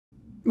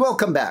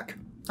Welcome back.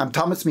 I'm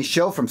Thomas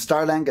Michaud from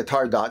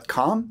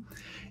StarlandGuitar.com.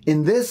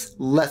 In this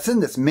lesson,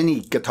 this mini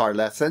guitar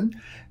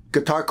lesson,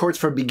 Guitar Chords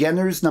for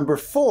Beginners number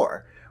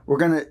 4,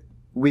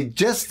 we've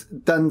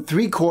just done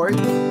 3 chord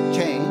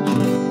change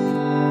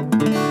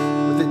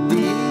with the D,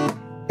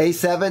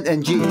 A7,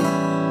 and G.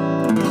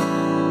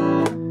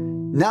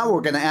 Now we're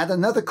going to add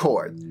another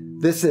chord.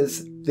 This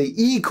is the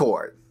E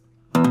chord.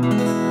 Take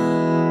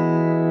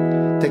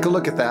a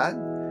look at that.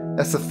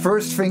 That's the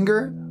first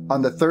finger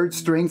on the 3rd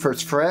string,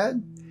 1st fret.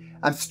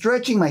 I'm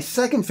stretching my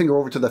 2nd finger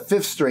over to the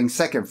 5th string,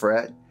 2nd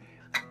fret.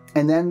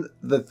 And then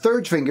the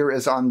 3rd finger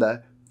is on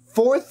the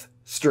 4th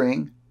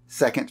string,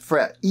 2nd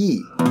fret,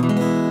 E.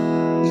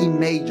 E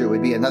major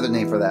would be another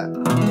name for that.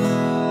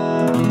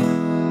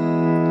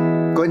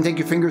 Go ahead and take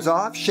your fingers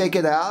off, shake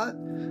it out,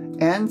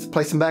 and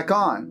place them back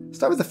on.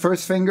 Start with the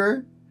 1st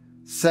finger,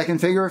 2nd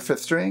finger, 5th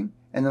string,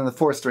 and then the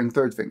 4th string,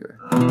 3rd finger.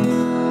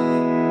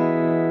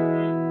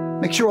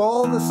 Make sure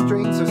all the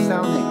strings are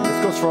sounding.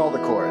 This goes for all the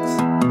chords.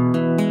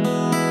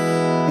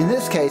 In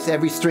this case,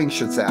 every string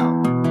should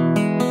sound.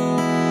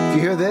 If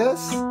you hear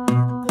this,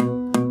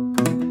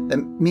 that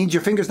means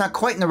your finger's not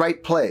quite in the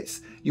right place.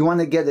 You want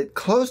to get it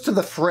close to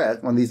the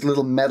fret, one of these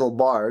little metal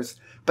bars,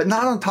 but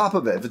not on top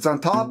of it. If it's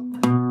on top,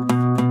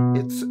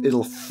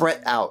 it'll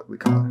fret out, we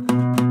call it.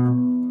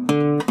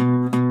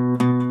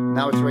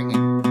 Now it's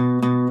ringing.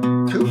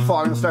 Too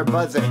far, it'll start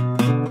buzzing.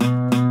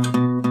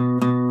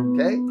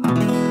 Okay?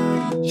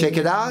 Shake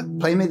it out,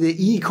 play me the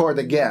E chord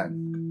again.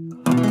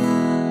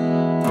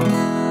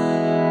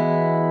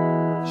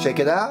 Shake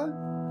it out,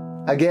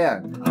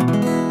 again.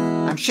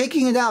 I'm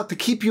shaking it out to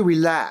keep you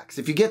relaxed.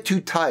 If you get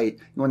too tight,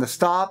 you want to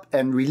stop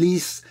and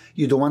release.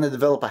 You don't want to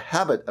develop a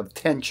habit of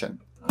tension.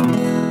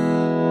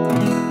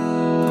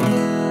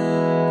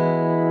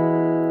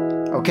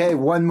 Okay,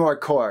 one more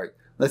chord.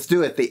 Let's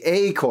do it, the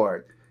A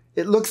chord.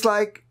 It looks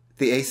like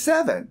the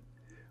A7.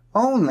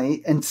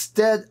 Only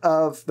instead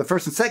of the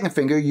 1st and 2nd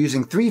finger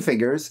using 3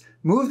 fingers,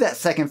 move that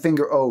 2nd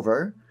finger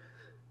over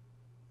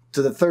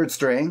to the 3rd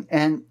string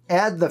and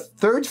add the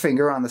 3rd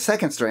finger on the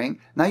 2nd string.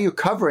 Now you're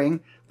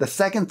covering the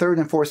 2nd, 3rd,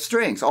 and 4th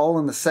strings, all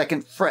in the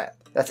 2nd fret.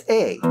 That's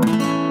A.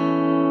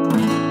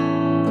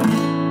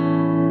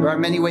 There are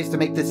many ways to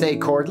make this A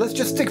chord. Let's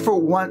just stick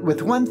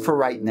with one for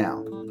right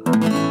now.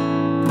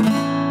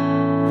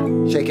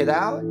 Shake it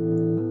out.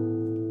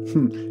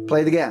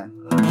 Play it again.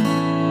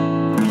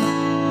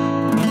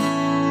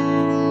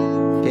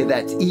 Okay,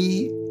 that's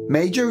E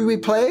major we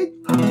played,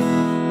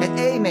 and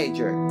A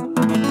major.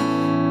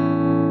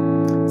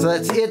 So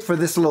that's it for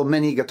this little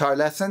mini guitar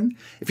lesson.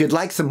 If you'd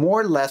like some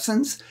more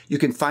lessons, you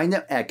can find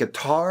them at at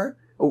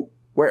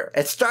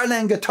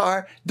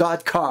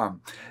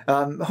StarlandGuitar.com.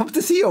 Hope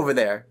to see you over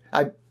there.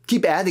 I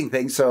keep adding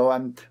things, so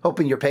I'm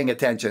hoping you're paying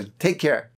attention. Take care.